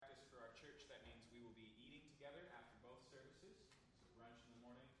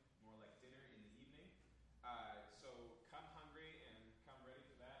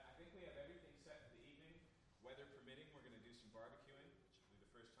some barbecuing, which will be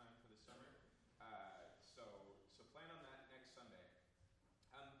the first time for the summer. So plan on that next Sunday.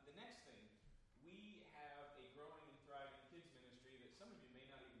 The next thing, we have a growing and thriving kids ministry that some of you may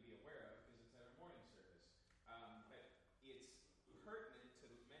not even be aware of because it's at our morning service. But it's pertinent to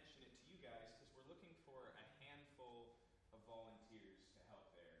mention it to you guys because we're looking for a handful of volunteers to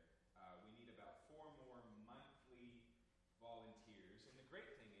help there. We need about 4 more monthly volunteers. And the great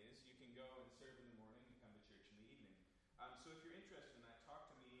thing is you can go and serve in the morning and come to church in the evening. So if you're interested in that, talk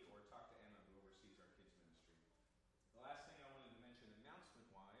to me or talk to Emma, who oversees our kids ministry. The last thing I wanted to mention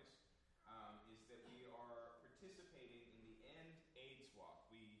announcement-wise is that we are participating in the End AIDS Walk.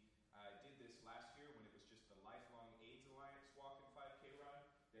 We did this last year when it was just the Lifelong AIDS Alliance Walk and 5K run.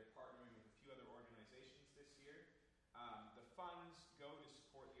 They're partnering with a few other organizations this year. The funds go to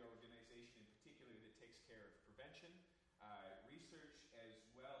support the organization in particular that takes care of prevention, research, as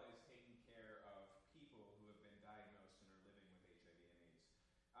well as taking care of people who have been diagnosed and are living with HIV and AIDS.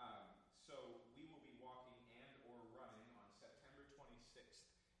 So we will be walking and or running on September 26th.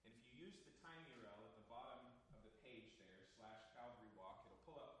 And if you use the time URL at the bottom of the page there, /Calvary Walk, it'll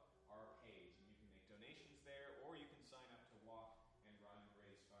pull up our page. And you can make donations there, or you can sign up to walk and run and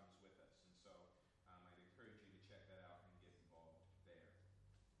raise funds with us. And so I'd encourage you to check that out and get involved there.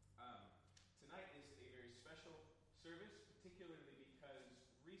 Tonight is a very special service, particularly because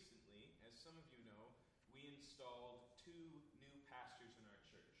recently, as some of you know, we installed 2 new pastors in our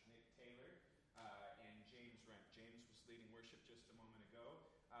church, Nick Taylor and James Remp. James was leading worship just a moment ago,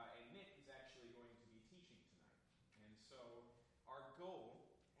 and Nick is actually going to be teaching tonight. And so our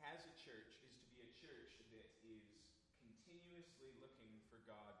goal as a church is to be a church that is continuously looking for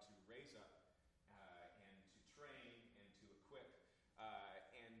God to raise up and to train and to equip.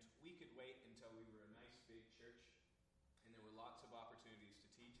 And we could wait until we were a nice big church and there were lots of opportunities to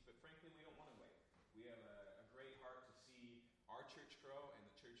teach, but frankly, we don't want to wait. We have a great heart to see our church grow and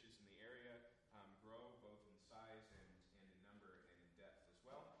the churches in the area grow, both in size and in number and in depth as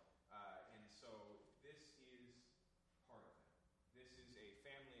well. And so this is part of that. This is a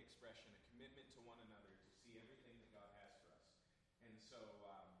family expression, a commitment to one another to see everything that God has for us. And so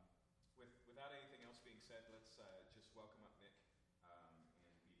without anything else being said, let's just welcome up Nick and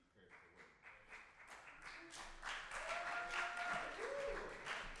be prepared for the word.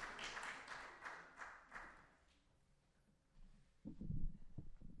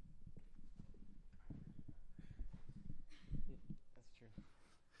 That's true.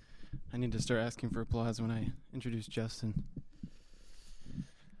 I need to start asking for applause when I introduce Justin.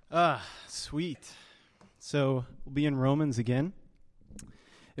 Sweet. So we'll be in Romans again.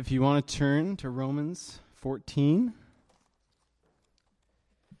 If you want to turn to Romans 14.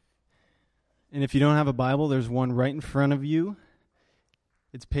 And if you don't have a Bible, there's one right in front of you.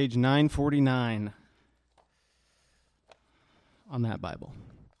 It's page 949 on that Bible.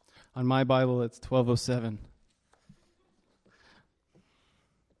 On my Bible, it's 1207.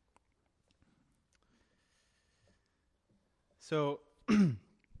 So,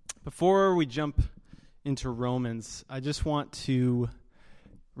 before we jump into Romans, I just want to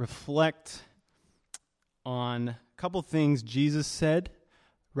reflect on a couple things Jesus said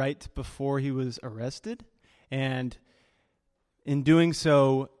right before he was arrested, and in doing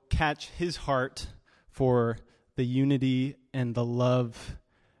so, catch his heart for the unity and the love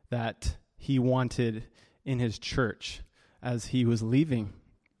that he wanted in his church as he was leaving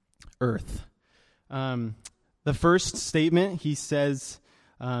earth. The first statement he says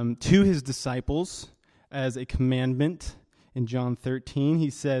to his disciples as a commandment in John 13, he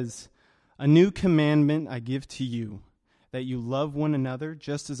says, "A new commandment I give to you, that you love one another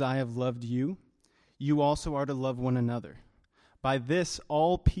just as I have loved you. You also are to love one another. By this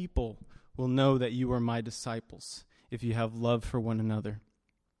all people will know that you are my disciples, if you have love for one another."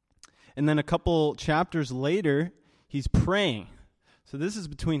 And then a couple chapters later, he's praying. So this is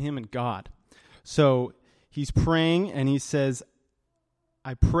between him and God. So he's praying and he says,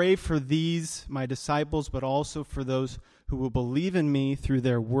 "I pray for these, my disciples, but also for those who will believe in me through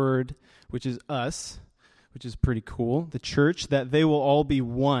their word," which is us, which is pretty cool, the church, "that they will all be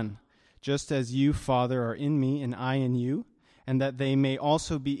one, just as you, Father, are in me and I in you, and that they may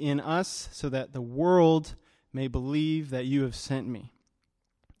also be in us, so that the world may believe that you have sent me."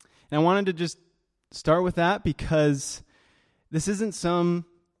 And I wanted to just start with that because this isn't some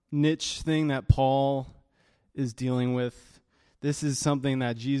niche thing that Paul is dealing with. This is something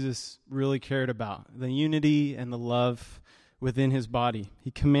that Jesus really cared about, the unity and the love within his body.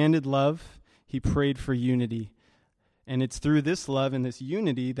 He commanded love. He prayed for unity. And it's through this love and this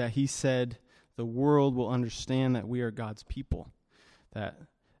unity that he said the world will understand that we are God's people, that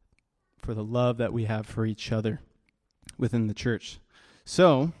for the love that we have for each other. within the church.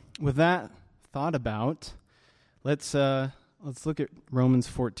 So, with that thought about, let's look at Romans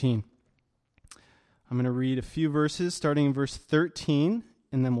 14. I'm going to read a few verses, starting in verse 13,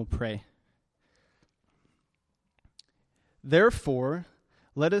 and then we'll pray. Therefore,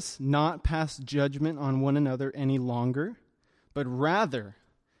 let us not pass judgment on one another any longer, but rather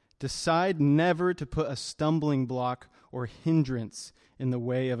decide never to put a stumbling block or hindrance in the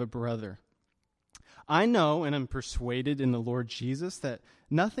way of a brother. I know and am persuaded in the Lord Jesus that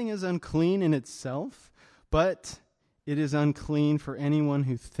nothing is unclean in itself, but it is unclean for anyone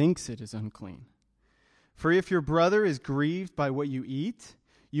who thinks it is unclean. For if your brother is grieved by what you eat,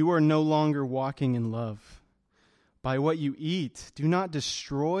 you are no longer walking in love. By what you eat, do not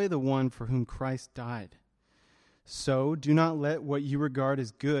destroy the one for whom Christ died. So do not let what you regard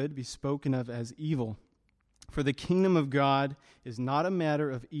as good be spoken of as evil. For the kingdom of God is not a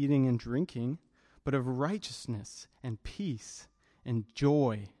matter of eating and drinking, but of righteousness and peace and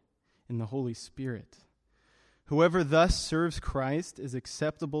joy in the Holy Spirit. Whoever thus serves Christ is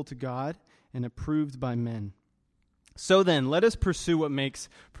acceptable to God and approved by men. So then, let us pursue what makes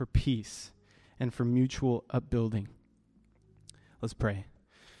for peace and for mutual upbuilding. Let's pray.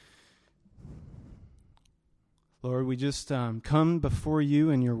 Lord, we just come before you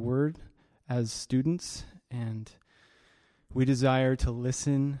and your word as students, and we desire to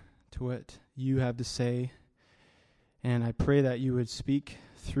listen to what you have to say. And I pray that you would speak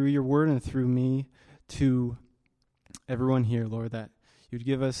through your word and through me to everyone here, Lord, that you'd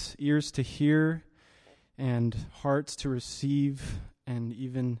give us ears to hear and hearts to receive and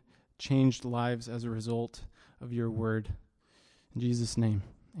even changed lives as a result of your word. In Jesus' name,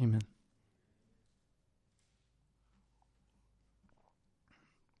 amen.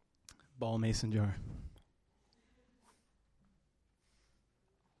 Ball mason jar.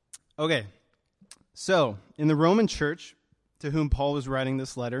 Okay, so in the Roman church to whom Paul was writing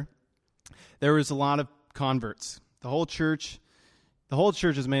this letter, there was a lot of converts. The whole church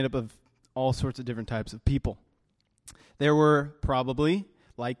is made up of all sorts of different types of people. There were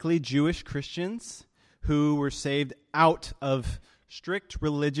likely Jewish Christians who were saved out of strict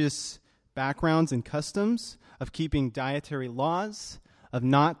religious backgrounds and customs, of keeping dietary laws, of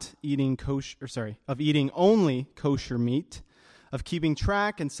not eating of eating only kosher meat, of keeping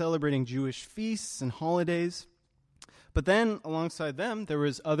track and celebrating Jewish feasts and holidays. But then, alongside them, there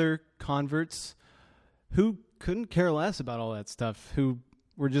was other converts who couldn't care less about all that stuff, who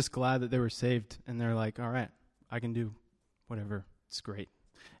were just glad that they were saved, and they're like, all right, I can do whatever. It's great.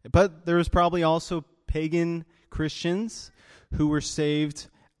 But there was probably also pagan Christians who were saved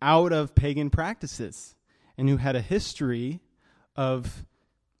out of pagan practices and who had a history of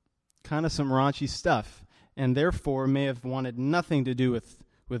kind of some raunchy stuff, and therefore may have wanted nothing to do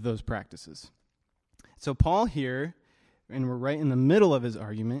with those practices. So Paul here, and we're right in the middle of his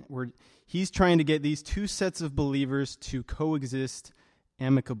argument, where he's trying to get these two sets of believers to coexist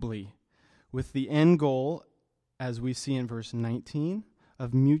amicably, with the end goal, as we see in verse 19,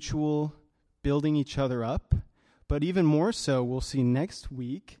 of mutual building each other up, but even more so, we'll see next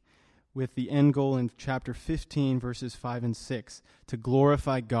week, with the end goal in chapter 15, verses 5 and 6, to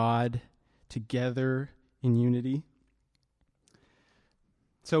glorify God together in unity.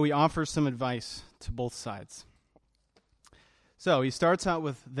 So he offers some advice to both sides. So he starts out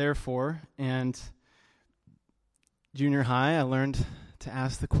with therefore, and junior high, I learned to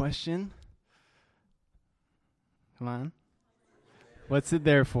ask the question. Come on. What's it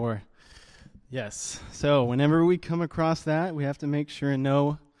there for? Yes. So whenever we come across that, we have to make sure and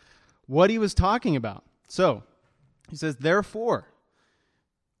know what he was talking about. So he says, therefore.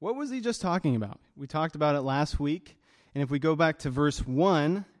 What was he just talking about? We talked about it last week. And if we go back to verse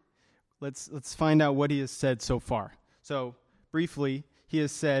 1, let's find out what he has said so far. So briefly, he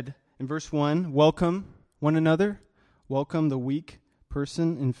has said in verse 1, welcome one another, welcome the weak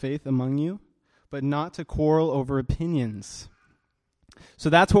person in faith among you, but not to quarrel over opinions. So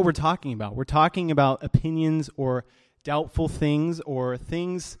that's what we're talking about. We're talking about opinions or doubtful things or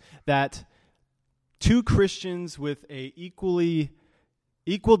things that two Christians with a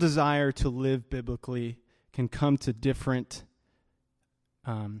equal desire to live biblically can come to different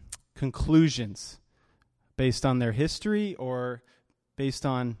conclusions based on their history or based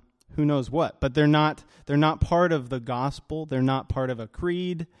on who knows what. But they're not part of the gospel. They're not part of a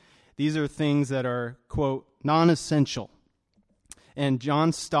creed. These are things that are, quote, non-essential. And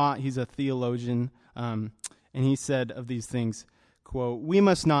John Stott, he's a theologian, and he said of these things, quote, we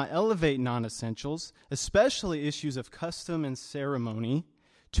must not elevate non-essentials, especially issues of custom and ceremony,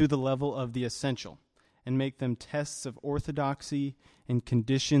 to the level of the essential, and make them tests of orthodoxy and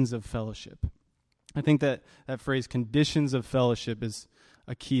conditions of fellowship. I think that phrase, conditions of fellowship, is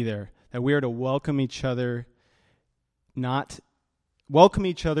a key there. That we are to welcome each other into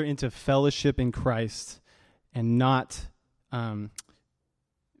fellowship in Christ and not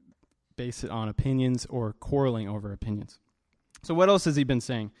base it on opinions or quarreling over opinions. So what else has he been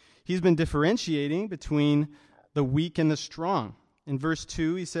saying? He's been differentiating between the weak and the strong. In verse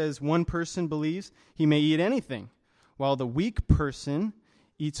 2, he says, one person believes he may eat anything, while the weak person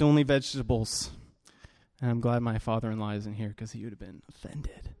eats only vegetables. And I'm glad my father-in-law isn't here because he would have been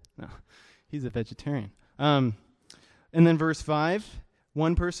offended. No, he's a vegetarian. And then verse 5,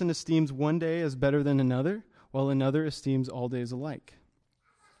 one person esteems one day as better than another, while another esteems all days alike.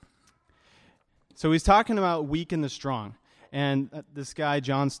 So he's talking about weak and the strong. And this guy,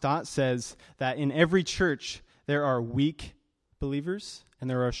 John Stott, says that in every church there are weak believers and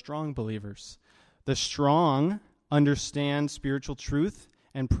there are strong believers. The strong understand spiritual truth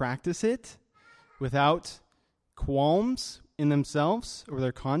and practice it without qualms in themselves or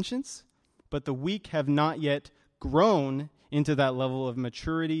their conscience, but the weak have not yet grown into that level of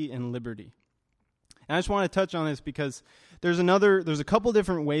maturity and liberty. And I just want to touch on this because there's a couple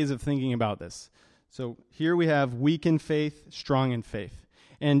different ways of thinking about this. So here we have weak in faith, strong in faith.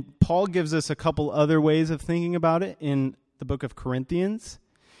 And Paul gives us a couple other ways of thinking about it in the book of Corinthians.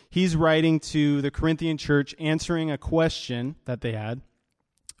 He's writing to the Corinthian church answering a question that they had,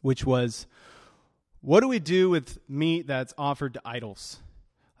 which was, what do we do with meat that's offered to idols?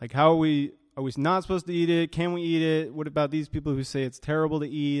 Like, are we not supposed to eat it? Can we eat it? What about these people who say it's terrible to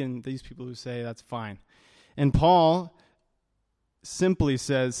eat and these people who say that's fine? And Paul simply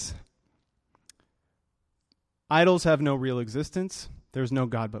says, idols have no real existence. There's no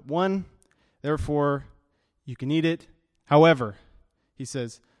God but one. Therefore, you can eat it. However, he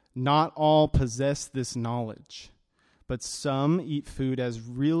says, not all possess this knowledge, but some eat food as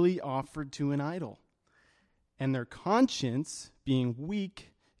really offered to an idol, and their conscience, being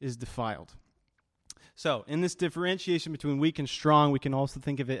weak, is defiled. So, in this differentiation between weak and strong, we can also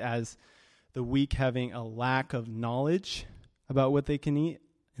think of it as the weak having a lack of knowledge about what they can eat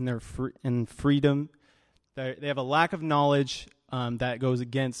and freedom. They have a lack of knowledge that goes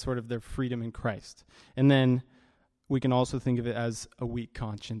against sort of their freedom in Christ. And then we can also think of it as a weak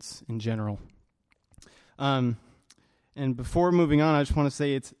conscience in general. And before moving on, I just want to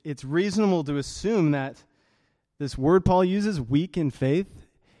say it's reasonable to assume that this word Paul uses, weak in faith,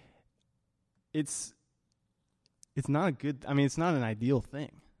 it's not it's not an ideal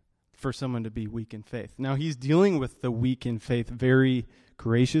thing for someone to be weak in faith. Now, he's dealing with the weak in faith very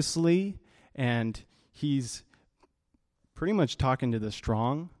graciously, and he's pretty much talking to the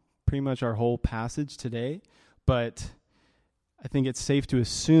strong, pretty much our whole passage today, but I think it's safe to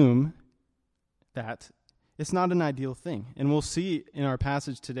assume that it's not an ideal thing. And we'll see in our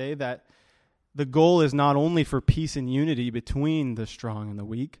passage today that the goal is not only for peace and unity between the strong and the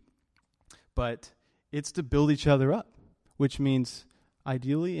weak, but it's to build each other up, which means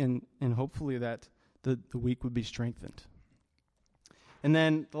ideally and hopefully that the weak would be strengthened. And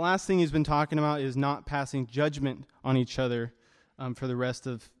then the last thing he's been talking about is not passing judgment on each other for the rest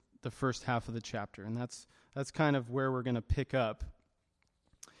of the first half of the chapter. And that's kind of where we're going to pick up.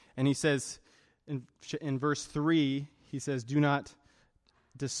 And he says in verse 3, he says, do not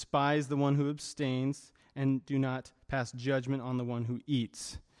despise the one who abstains, and do not pass judgment on the one who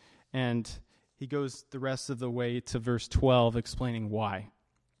eats. And he goes the rest of the way to verse 12, explaining why.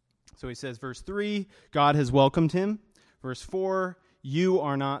 So he says, verse 3, God has welcomed him. Verse 4, you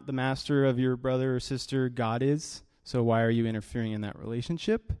are not the master of your brother or sister, God is. So why are you interfering in that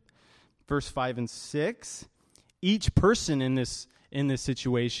relationship? Verse 5 and 6, each person in this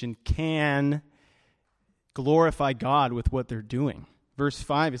situation can glorify God with what they're doing. Verse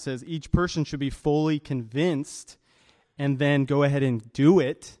 5, it says, each person should be fully convinced and then go ahead and do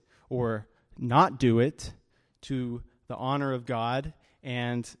it or not do it to the honor of God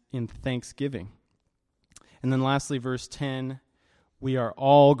and in thanksgiving. And then lastly, verse 10, we are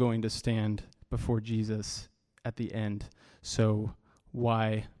all going to stand before Jesus at the end. So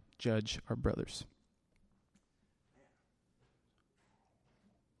why judge our brothers?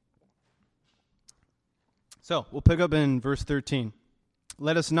 So we'll pick up in verse 13.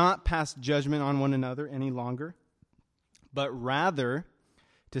 Let us not pass judgment on one another any longer, but rather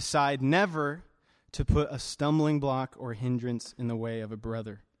decide never to put a stumbling block or hindrance in the way of a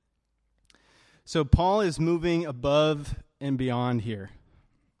brother. So Paul is moving above and beyond here.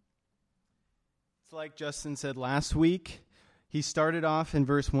 It's like Justin said last week. He started off in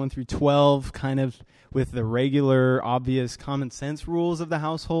verse 1 through 12 kind of with the regular, obvious, common sense rules of the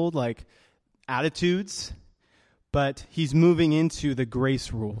household, like attitudes. But he's moving into the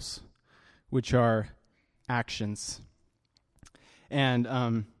grace rules, which are actions. And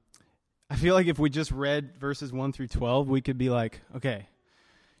I feel like if we just read verses 1 through 12, we could be like, okay,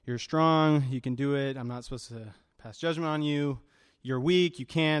 you're strong, you can do it, I'm not supposed to pass judgment on you. You're weak, you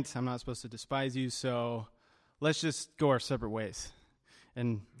can't, I'm not supposed to despise you, so let's just go our separate ways.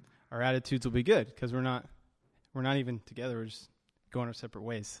 And our attitudes will be good, because we're not even together, we're just going our separate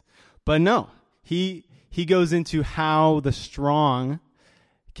ways. But no, he goes into how the strong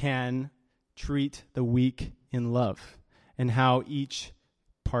can treat the weak in love, and how each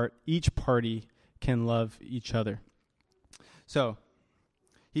party can love each other. So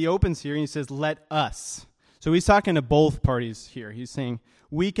he opens here and he says, let us. So he's talking to both parties here. He's saying,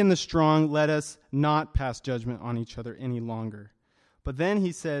 weak and the strong, let us not pass judgment on each other any longer. But then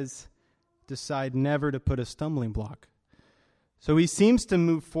he says, decide never to put a stumbling block. So he seems to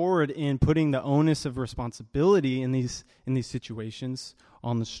move forward in putting the onus of responsibility in these situations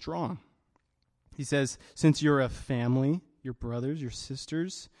on the strong. He says, since you're a family, your brothers, your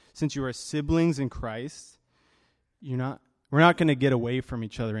sisters, since you are siblings in Christ, we're not going to get away from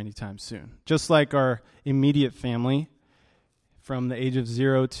each other anytime soon. Just like our immediate family, from the age of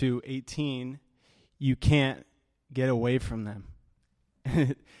 0 to 18, you can't get away from them.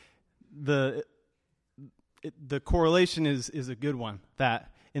 The correlation is a good one,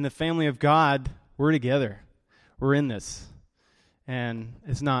 that in the family of God, we're together. We're in this. And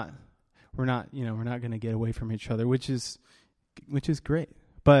we're not going to get away from each other, which is great.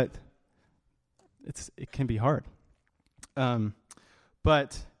 But it can be hard.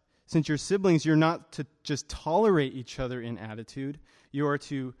 But since you're siblings, you're not to just tolerate each other in attitude. You are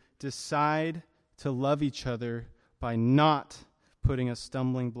to decide to love each other by not putting a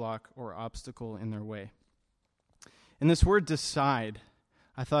stumbling block or obstacle in their way. And this word decide,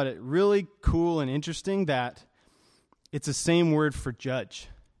 I thought it really cool and interesting that it's the same word for judge.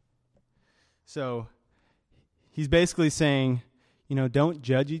 So he's basically saying, don't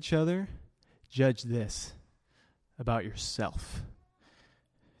judge each other, judge this about yourself.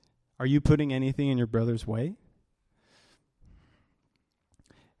 Are you putting anything in your brother's way?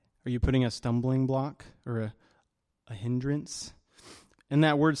 Are you putting a stumbling block or a hindrance? And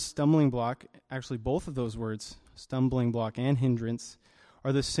that word stumbling block, actually both of those words, stumbling block and hindrance,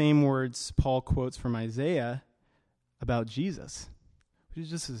 are the same words Paul quotes from Isaiah about Jesus, which is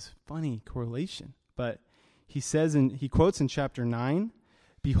just this funny correlation. But he quotes in chapter 9,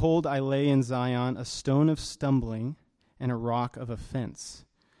 behold, I lay in Zion a stone of stumbling and a rock of offense,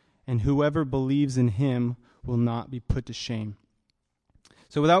 and whoever believes in him will not be put to shame.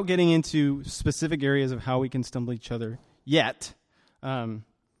 So without getting into specific areas of how we can stumble each other yet, I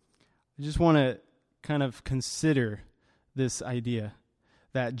just want to kind of consider this idea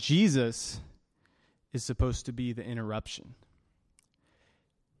that Jesus is supposed to be the interruption.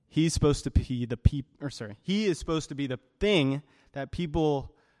 He is supposed to be the thing that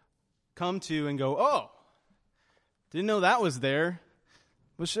people come to and go, oh, didn't know that was there.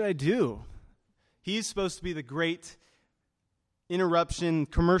 What should I do? He's supposed to be the great interruption,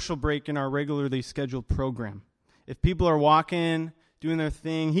 commercial break in our regularly scheduled program. If people are walking, doing their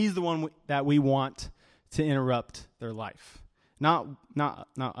thing, he's the one that we want to interrupt their life. Not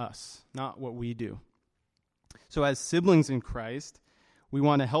us, not what we do. So as siblings in Christ, we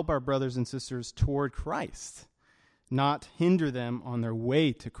want to help our brothers and sisters toward Christ, not hinder them on their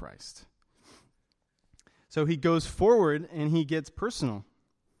way to Christ. So he goes forward and he gets personal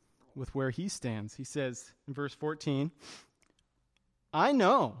with where he stands. He says in verse 14, I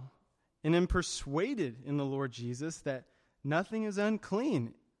know and am persuaded in the Lord Jesus that nothing is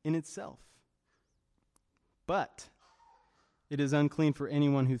unclean in itself, but it is unclean for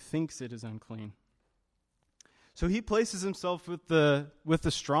anyone who thinks it is unclean. So he places himself with the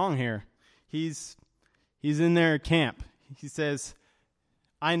strong here. He's in their camp. He says,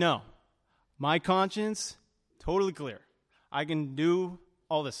 I know. My conscience, totally clear. I can do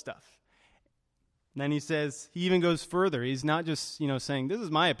all this stuff. And then he says, he even goes further. He's not just, saying, this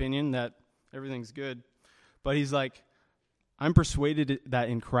is my opinion that everything's good. But he's like, I'm persuaded that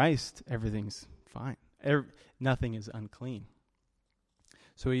in Christ, everything's fine. Nothing is unclean.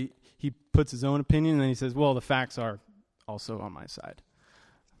 So he puts his own opinion, and then he says, well, the facts are also on my side.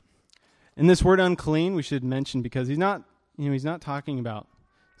 And this word unclean, we should mention, because he's not talking about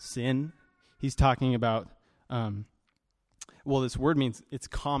sin. He's talking about, this word means it's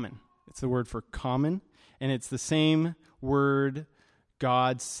common. It's the word for common, and it's the same word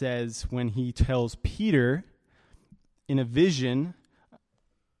God says when he tells Peter in a vision,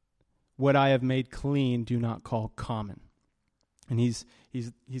 what I have made clean, do not call common. And he's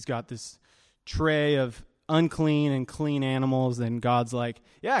got this tray of unclean and clean animals, then God's like,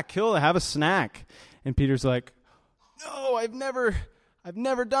 yeah, kill it, have a snack. And Peter's like, no, I've never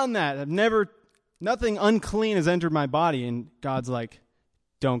done that. Nothing unclean has entered my body. And God's like,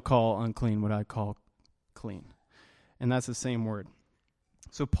 don't call unclean what I call clean. And that's the same word.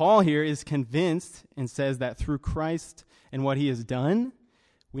 So Paul here is convinced and says that through Christ and what he has done,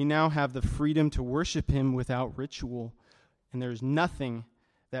 we now have the freedom to worship him without ritual. And there's nothing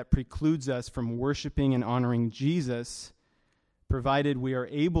that precludes us from worshiping and honoring Jesus, provided we are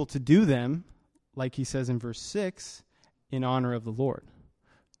able to do them, like he says in verse 6, in honor of the Lord,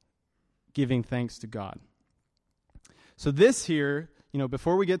 giving thanks to God. So this here,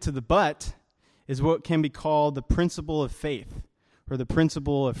 before we get to the but, is what can be called the principle of faith, or the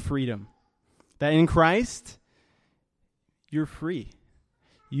principle of freedom. That in Christ, you're free.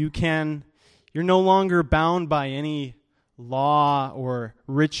 You're no longer bound by any law or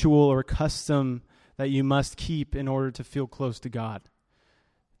ritual or custom that you must keep in order to feel close to God.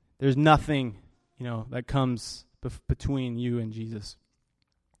 There's nothing, that comes between you and Jesus.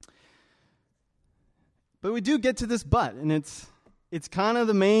 But we do get to this but, and it's kind of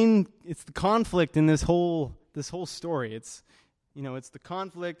it's the conflict in this whole story. It's the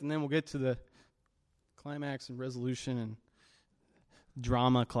conflict, and then we'll get to the climax and resolution and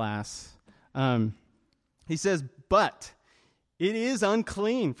drama class. He says, but it is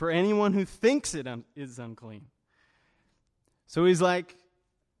unclean for anyone who thinks it is unclean. So he's like,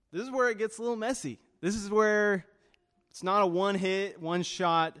 this is where it gets a little messy. This is where it's not a one hit, one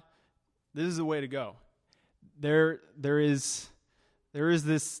shot. This is the way to go. There is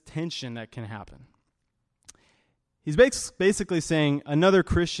this tension that can happen. He's basically saying another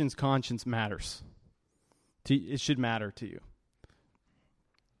Christian's conscience matters. It should matter to you.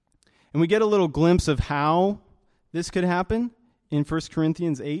 And we get a little glimpse of how this could happen in 1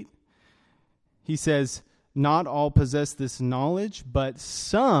 Corinthians 8. He says, not all possess this knowledge, but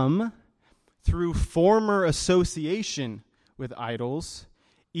some, through former association with idols,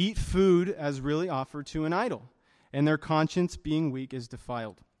 eat food as really offered to an idol, and their conscience being weak is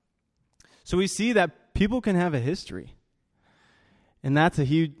defiled. So we see that people can have a history. And that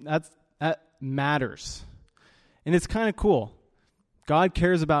matters. And it's kind of cool. God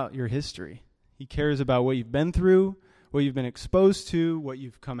cares about your history. He cares about what you've been through, what you've been exposed to, what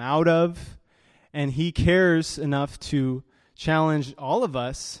you've come out of. And he cares enough to challenge all of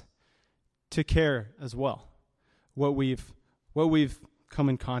us to care as well, what we've come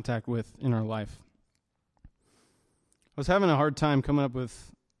in contact with in our life. I was having a hard time coming up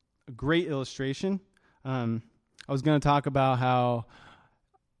with a great illustration. I was going to talk about how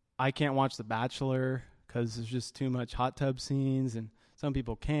I can't watch The Bachelor because there's just too much hot tub scenes, and some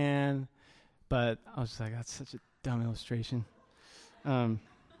people can, but I was just like, that's such a dumb illustration.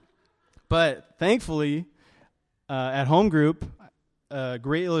 But thankfully, at home group, a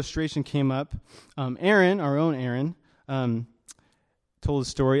great illustration came up. Erin, our own Erin, told a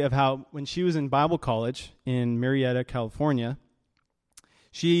story of how when she was in Bible college in Marietta, California,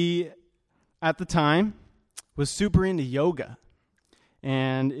 she, at the time, was super into yoga.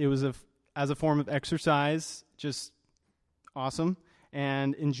 And it was as a form of exercise, just awesome,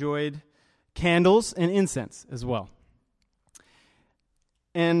 and enjoyed candles and incense as well.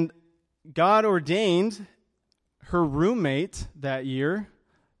 And God ordained her roommate that year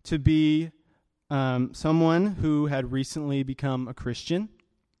to be someone who had recently become a Christian,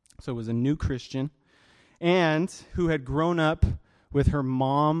 so was a new Christian, and who had grown up with her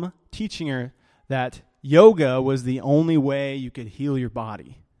mom teaching her that yoga was the only way you could heal your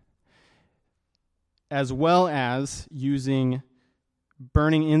body, as well as using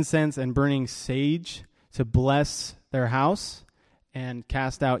burning incense and burning sage to bless their house and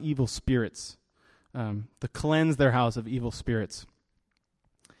cast out evil spirits, to cleanse their house of evil spirits.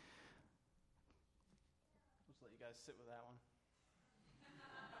 Let's let you guys sit with that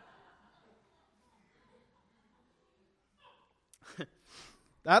one.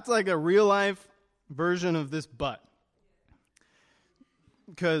 That's like a real life version of this but.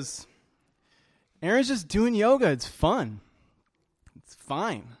 Because Erin's just doing yoga. It's fun. It's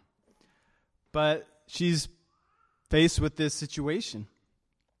fine. But she's faced with this situation.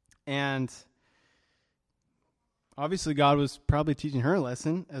 And obviously God was probably teaching her a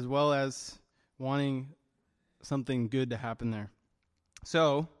lesson as well as wanting something good to happen there.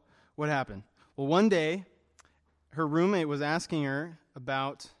 So, what happened? Well, one day, her roommate was asking her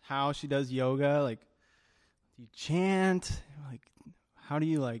about how she does yoga. Like, do you chant? Like, how do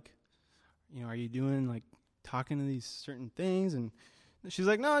you, are you doing, talking to these certain things? And she's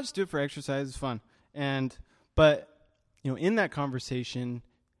like, no, I just do it for exercise. It's fun. But, in that conversation,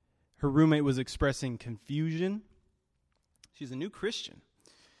 her roommate was expressing confusion. She's a new Christian.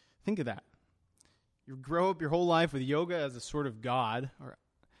 Think of that. You grow up your whole life with yoga as a sort of god,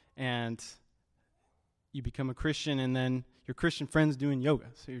 and you become a Christian, and then your Christian friend's doing yoga.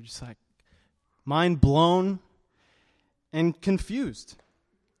 So you're just like mind blown and confused.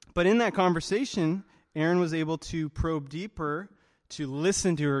 But in that conversation, Aaron was able to probe deeper to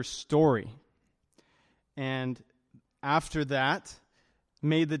listen to her story. And after that,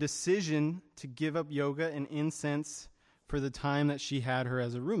 made the decision to give up yoga and incense for the time that she had her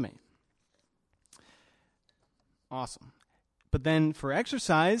as a roommate. Awesome. But then for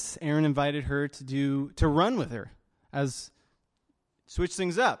exercise, Aaron invited her to run with her, as switch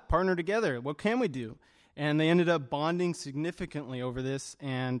things up, partner together. What can we do? And they ended up bonding significantly over this,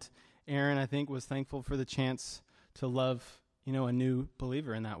 and Aaron, I think, was thankful for the chance to love, a new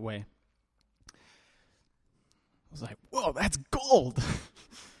believer in that way. I was like, whoa, that's gold.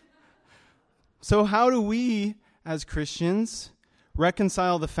 So how do we, as Christians,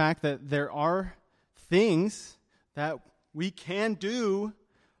 reconcile the fact that there are things that we can do,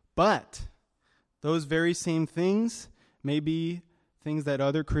 but those very same things may be things that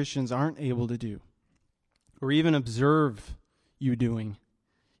other Christians aren't able to do, or even observe you doing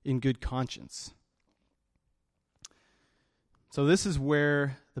in good conscience? So this is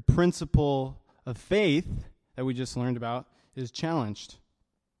where the principle of faith that we just learned about is challenged.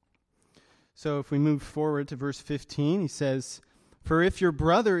 So if we move forward to verse 15, he says, "For if your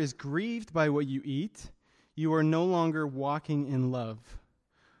brother is grieved by what you eat, you are no longer walking in love.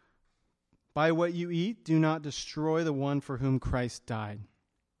 By what you eat, do not destroy the one for whom Christ died."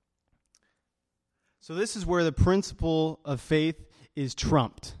 So this is where the principle of faith is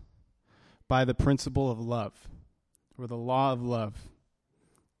trumped by the principle of love, or the law of love.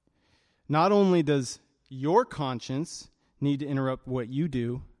 Not only does your conscience need to interrupt what you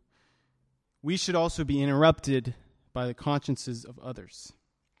do, we should also be interrupted by the consciences of others.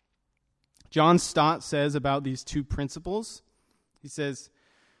 John Stott says about these two principles, he says,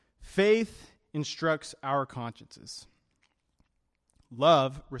 faith instructs our consciences.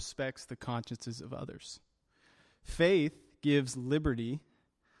 Love respects the consciences of others. Faith gives liberty.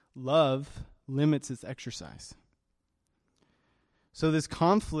 Love limits its exercise. So this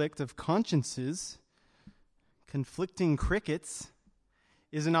conflict of consciences, conflicting crickets,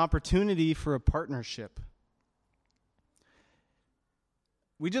 is an opportunity for a partnership.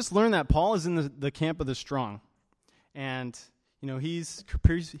 We just learned that Paul is in the camp of the strong. And, he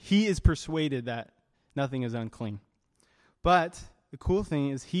is persuaded that nothing is unclean. But the cool thing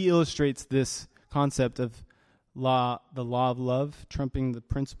is he illustrates this concept of the law of love, trumping the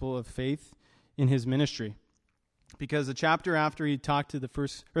principle of faith in his ministry. Because the chapter after he talked to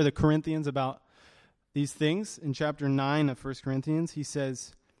the Corinthians about these things, in chapter 9 of 1 Corinthians, he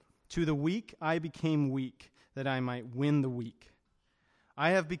says, "To the weak I became weak, that I might win the weak. I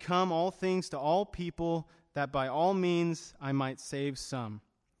have become all things to all people, that by all means I might save some.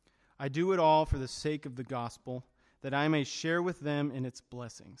 I do it all for the sake of the gospel, that I may share with them in its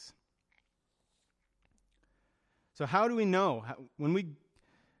blessings." So how do we know?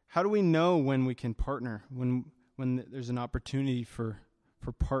 How do we know when we can partner, when there's an opportunity for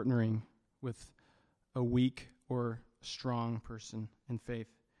partnering with a weak or strong person in faith?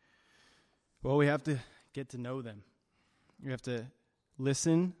 Well, we have to get to know them. We have to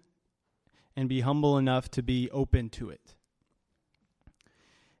listen and be humble enough to be open to it.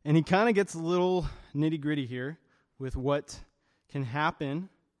 And he kind of gets a little nitty-gritty here with what can happen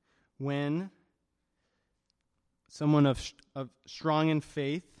when someone of strong in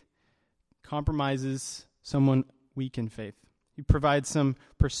faith compromises someone weak in faith. He provides some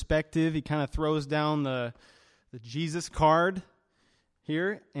perspective. He kind of throws down the Jesus card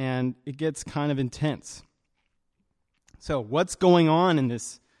here, and it gets kind of intense. So what's going on in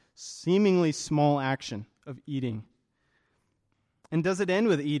this seemingly small action of eating? And does it end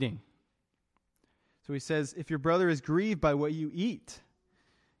with eating? So he says, if your brother is grieved by what you eat,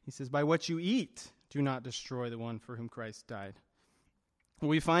 he says, by what you eat, do not destroy the one for whom Christ died.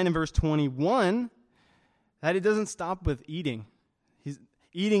 We find in verse 21 that it doesn't stop with eating.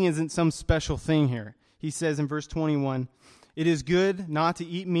 Eating isn't some special thing here. He says in verse 21, "It is good not to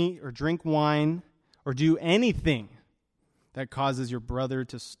eat meat or drink wine or do anything that causes your brother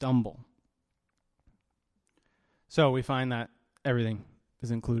to stumble." So we find that everything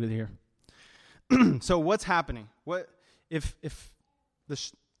is included here. So what's happening? What's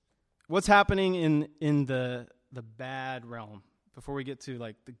happening in the bad realm before we get to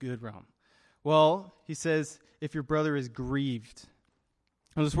the good realm? Well, he says, if your brother is grieved.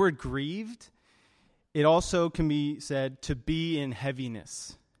 Now, this word grieved, it also can be said to be in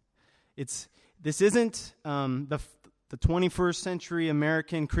heaviness. This isn't the 21st century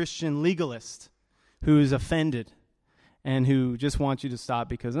American Christian legalist who's offended and who just wants you to stop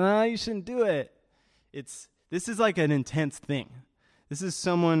because you shouldn't do it. This is like an intense thing. This is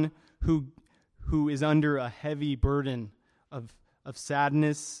someone who is under a heavy burden of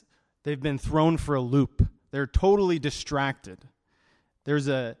sadness. They've been thrown for a loop. They're totally distracted. There's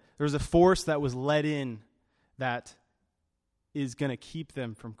a force that was let in that is going to keep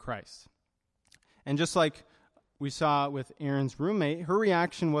them from Christ. And just like we saw with Aaron's roommate, her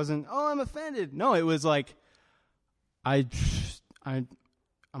reaction wasn't, I'm offended. No, it was like, I'm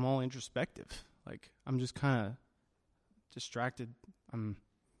all introspective. Like, I'm just kind of distracted. I'm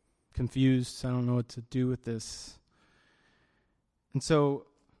confused. I don't know what to do with this. And so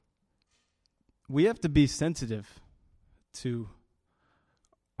we have to be sensitive to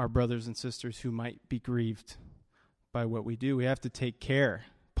our brothers and sisters who might be grieved by what we do. We have to take care.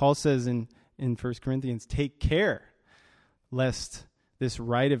 Paul says in 1 Corinthians, take care lest this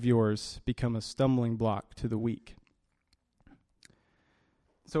right of yours become a stumbling block to the weak.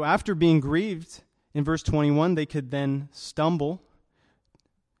 So after being grieved, in verse 21, they could then stumble,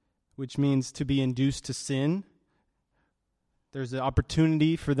 which means to be induced to sin. There's an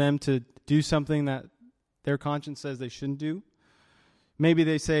opportunity for them to do something that their conscience says they shouldn't do. Maybe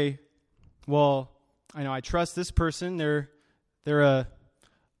they say, well, I know I trust this person. They're a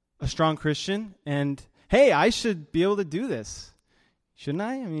strong Christian, and hey, I should be able to do this. Shouldn't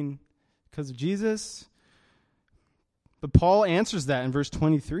I? I mean, because of Jesus. But Paul answers that in verse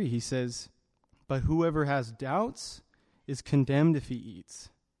 23. He says, but whoever has doubts is condemned if he eats,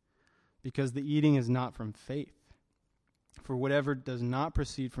 because the eating is not from faith. For whatever does not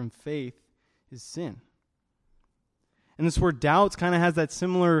proceed from faith is sin. And this word doubts kind of has that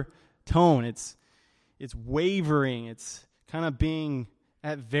similar tone. It's wavering. It's kind of being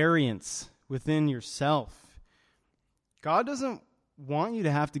at variance within yourself. God doesn't want you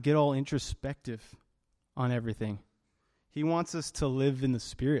to have to get all introspective on everything. He wants us to live in the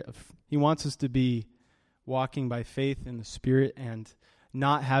Spirit. He wants us to be walking by faith in the Spirit and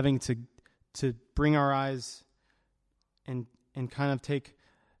not having to bring our eyes and kind of take,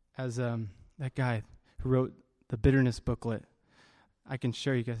 as that guy who wrote the bitterness booklet, I can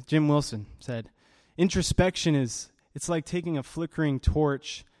share you guys. Jim Wilson said, introspection it's like taking a flickering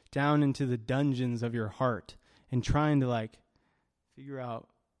torch down into the dungeons of your heart and trying to figure out,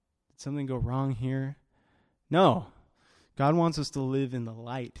 did something go wrong here? No. God wants us to live in the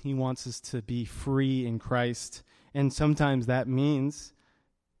light. He wants us to be free in Christ. And sometimes that means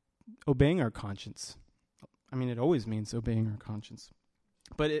obeying our conscience. I mean, it always means obeying our conscience.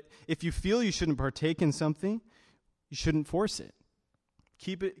 But if you feel you shouldn't partake in something, you shouldn't force it.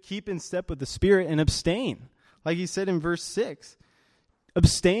 Keep in step with the Spirit and abstain. Like he said in verse 6,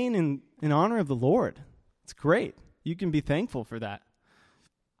 abstain in honor of the Lord. It's great. You can be thankful for that.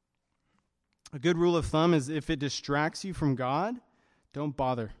 A good rule of thumb is if it distracts you from God, don't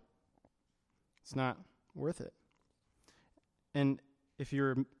bother. It's not worth it. And if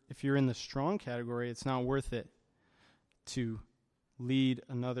you're in the strong category, it's not worth it to lead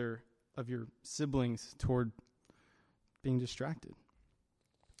another of your siblings toward being distracted.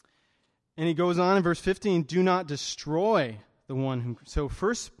 And he goes on in verse 15, do not destroy the one who... So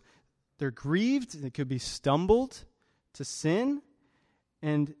first, they're grieved. They could be stumbled to sin.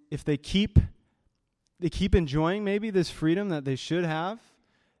 And if they keep enjoying maybe this freedom that they should have,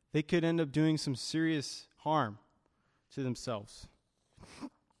 they could end up doing some serious harm to themselves.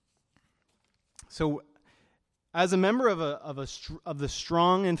 So as a member of the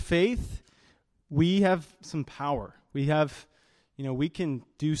strong in faith, we have some power. We have... we can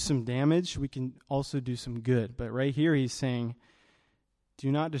do some damage. We can also do some good. But right here he's saying,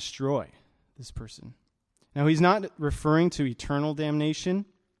 do not destroy this person. Now he's not referring to eternal damnation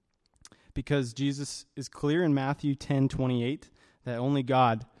because Jesus is clear in Matthew 10:28 that only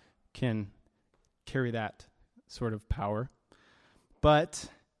God can carry that sort of power. But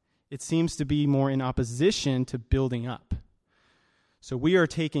it seems to be more in opposition to building up. So we are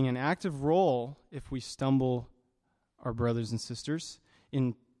taking an active role if we stumble our brothers and sisters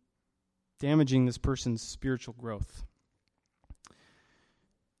in damaging this person's spiritual growth.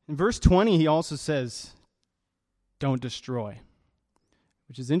 In verse 20, he also says, don't destroy,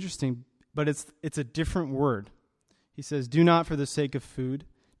 which is interesting, but it's a different word. He says, do not for the sake of food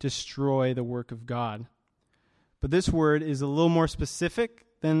destroy the work of God. But this word is a little more specific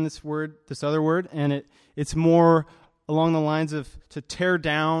than this other word, and it's more along the lines of to tear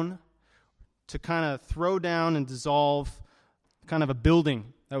down, to kind of throw down and dissolve kind of a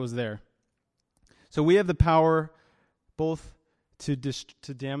building that was there. So we have the power both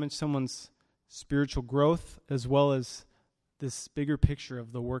to damage someone's spiritual growth, as well as this bigger picture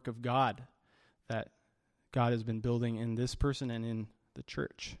of the work of God that God has been building in this person and in the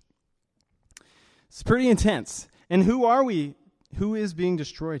church. It's pretty intense. And who are we? Who is being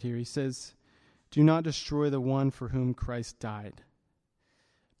destroyed here? He says, do not destroy the one for whom Christ died.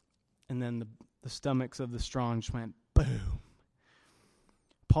 And then the stomachs of the strong just went boom.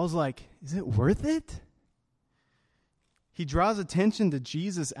 Paul's like, is it worth it? He draws attention to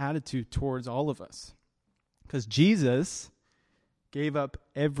Jesus' attitude towards all of us. Because Jesus gave up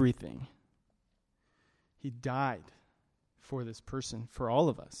everything. He died for this person, for all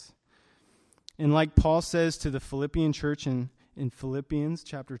of us. And like Paul says to the Philippian church in Philippians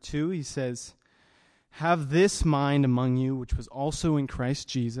chapter 2, he says, have this mind among you, which was also in Christ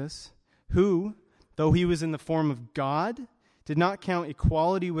Jesus, who, though he was in the form of God, did not count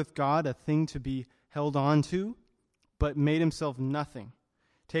equality with God a thing to be held on to, but made himself nothing,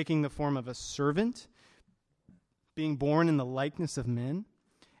 taking the form of a servant, being born in the likeness of men,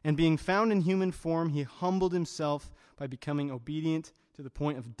 and being found in human form, he humbled himself by becoming obedient to the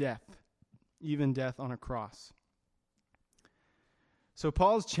point of death, even death on a cross. So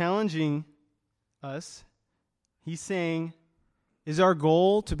Paul's challenging us. He's saying, is our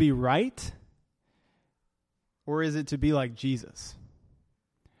goal to be right, or is it to be like Jesus?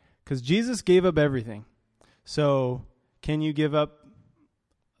 Because Jesus gave up everything. So can you give up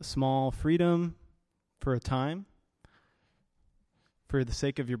a small freedom for a time for the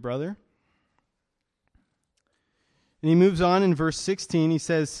sake of your brother? And he moves on in verse 16. He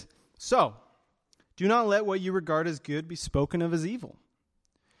says, so, do not let what you regard as good be spoken of as evil.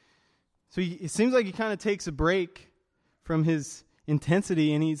 So it seems like he kind of takes a break from his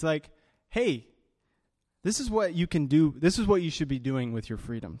intensity, and he's like, hey, this is what you can do. This is what you should be doing with your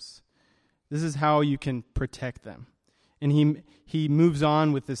freedoms. This is how you can protect them. And he moves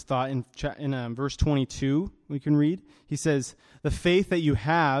on with this thought in verse 22, we can read. He says, the faith that you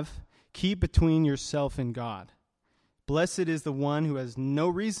have, keep between yourself and God. Blessed is the one who has no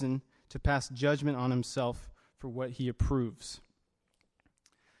reason to pass judgment on himself for what he approves.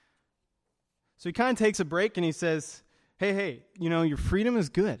 So he kind of takes a break and he says, hey, your freedom is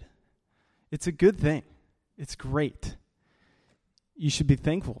good. It's a good thing. It's great. You should be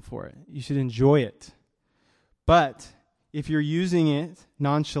thankful for it. You should enjoy it. But if you're using it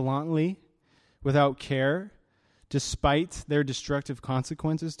nonchalantly, without care, despite their destructive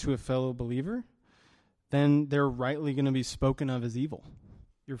consequences to a fellow believer, then they're rightly going to be spoken of as evil.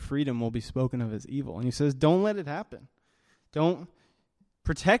 Your freedom will be spoken of as evil. And he says, don't let it happen. Don't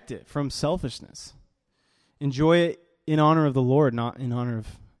protect it from selfishness. Enjoy it in honor of the Lord, not in honor of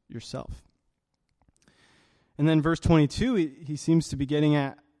yourself. And then verse 22, he seems to be getting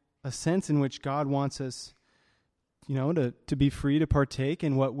at a sense in which God wants us, to be free to partake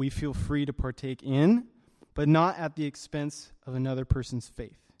in what we feel free to partake in, but not at the expense of another person's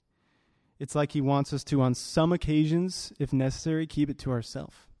faith. It's like he wants us to, on some occasions, if necessary, keep it to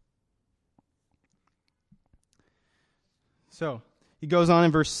ourselves. So, he goes on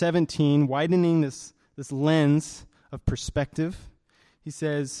in verse 17, widening this lens of perspective. He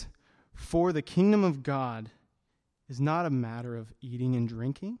says, for the kingdom of God is not a matter of eating and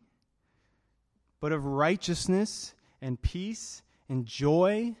drinking, but of righteousness and peace and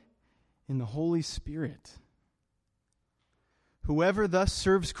joy in the Holy Spirit. Whoever thus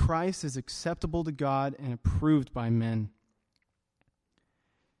serves Christ is acceptable to God and approved by men.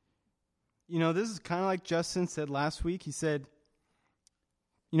 This is kind of like Justin said last week. He said,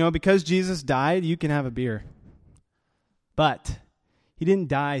 because Jesus died, you can have a beer. But he didn't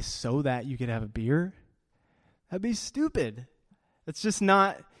die so that you could have a beer. That'd be stupid. It's just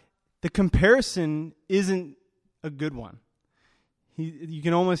not, the comparison isn't a good one. You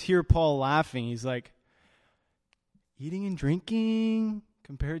can almost hear Paul laughing. He's like, eating and drinking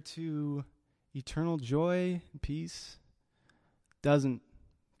compared to eternal joy and peace doesn't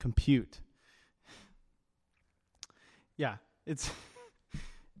compute. Yeah,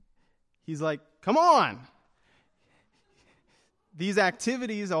 he's like, come on. These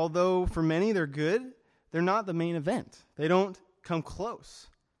activities, although for many they're good, they're not the main event. They don't come close.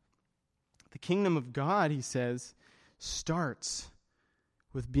 The kingdom of God, he says, starts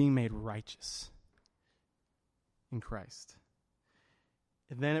with being made righteous in Christ.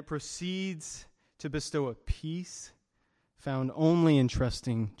 And then it proceeds to bestow a peace found only in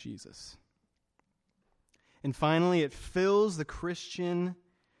trusting Jesus. And finally, it fills the Christian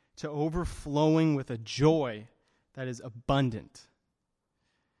to overflowing with a joy that is abundant.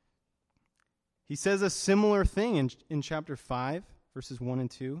 He says a similar thing in chapter 5, verses 1 and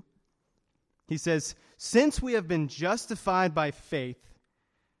 2. He says, since we have been justified by faith,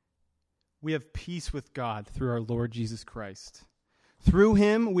 we have peace with God through our Lord Jesus Christ. Through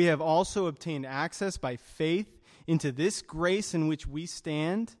him, we have also obtained access by faith into this grace in which we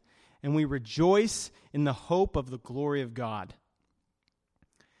stand, and we rejoice in the hope of the glory of God.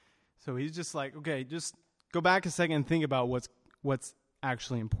 So he's just like, okay, just go back a second and think about what's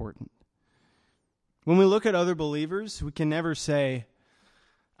actually important. When we look at other believers, we can never say,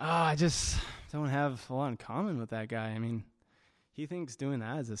 I just don't have a lot in common with that guy. I mean, he thinks doing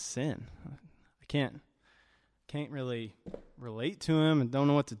that is a sin. I can't really relate to him and don't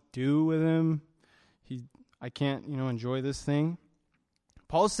know what to do with him. I can't, enjoy this thing.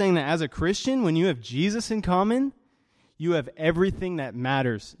 Paul's saying that as a Christian, when you have Jesus in common, you have everything that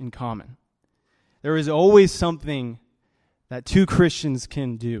matters in common. There is always something that two Christians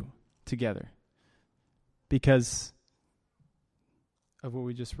can do together because of what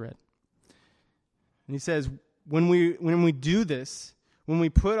we just read. And he says, when we do this, when we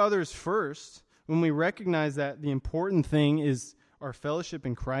put others first, when we recognize that the important thing is our fellowship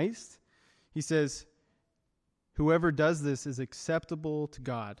in Christ, he says, whoever does this is acceptable to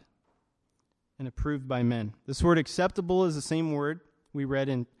God and approved by men. This word acceptable is the same word we read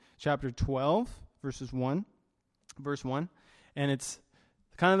in chapter 12, verse 1, and it's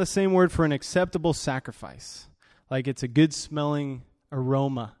kind of the same word for an acceptable sacrifice. Like it's a good smelling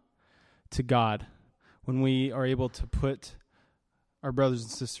aroma to God when we are able to put our brothers and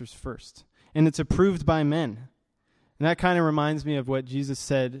sisters first. And it's approved by men. And that kind of reminds me of what Jesus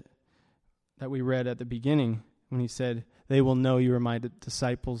said that we read at the beginning when he said, they will know you are my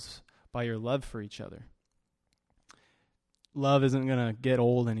disciples by your love for each other. Love isn't going to get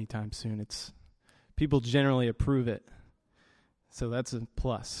old anytime soon. People generally approve it. So that's a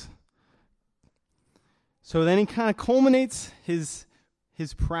plus. So then he kind of culminates his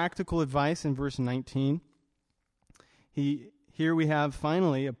practical advice in verse 19. Here we have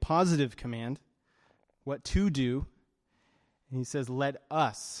finally a positive command, what to do. And he says, let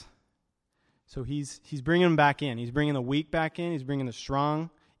us. So he's bringing them back in. He's bringing the weak back in. He's bringing the strong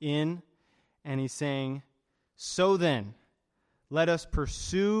in. And he's saying, so then, let us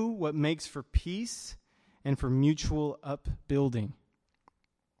pursue what makes for peace and for mutual upbuilding.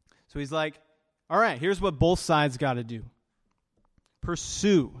 So he's like, all right, here's what both sides got to do.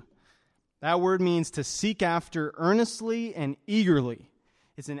 Pursue. That word means to seek after earnestly and eagerly.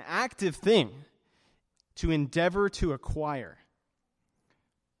 It's an active thing to endeavor to acquire.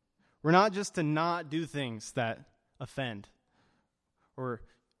 We're not just to not do things that offend. Or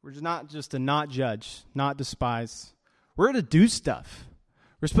we're not just to not judge, not despise. We're to do stuff.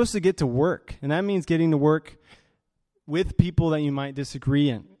 We're supposed to get to work. And that means getting to work with people that you might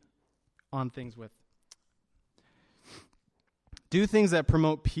disagree on things with. Do things that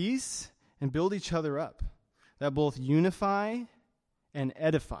promote peace and build each other up, that both unify and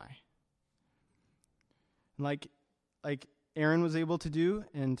edify. Like Aaron was able to do,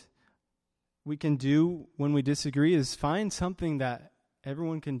 and we can do when we disagree, is find something that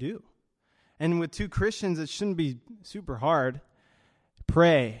everyone can do. And with two Christians, it shouldn't be super hard.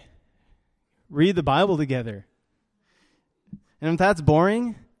 Pray. Read the Bible together. And if that's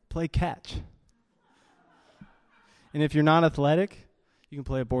boring, play catch. And if you're not athletic, you can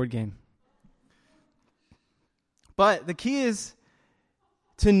play a board game. But the key is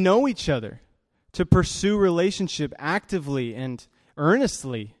to know each other, to pursue relationship actively and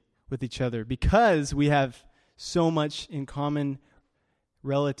earnestly with each other, because we have so much in common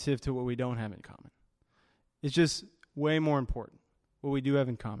relative to what we don't have in common. It's just way more important. What we do have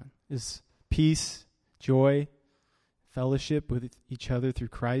in common is peace, joy, fellowship with each other through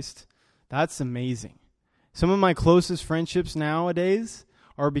Christ. That's amazing. Some of my closest friendships nowadays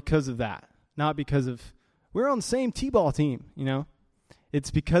are because of that. Not because of, we're on the same t-ball team,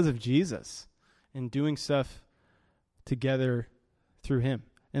 It's because of Jesus and doing stuff together through him.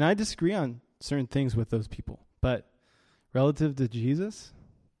 And I disagree on certain things with those people. But relative to Jesus,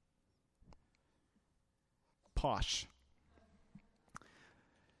 posh.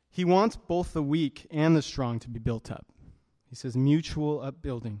 He wants both the weak and the strong to be built up. He says mutual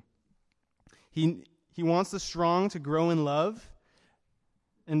upbuilding. He wants the strong to grow in love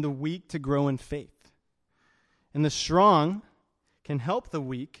and the weak to grow in faith. And the strong can help the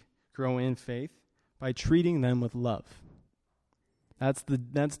weak grow in faith by treating them with love. That's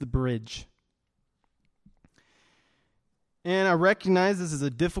the bridge. And I recognize this is a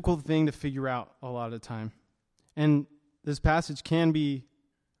difficult thing to figure out a lot of the time. And this passage can be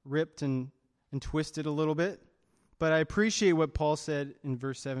ripped and twisted a little bit. But I appreciate what Paul said in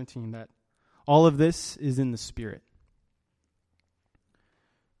verse 17, that all of this is in the Spirit.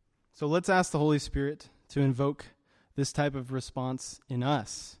 So let's ask the Holy Spirit to invoke this type of response in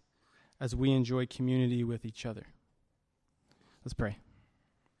us as we enjoy community with each other. Let's pray.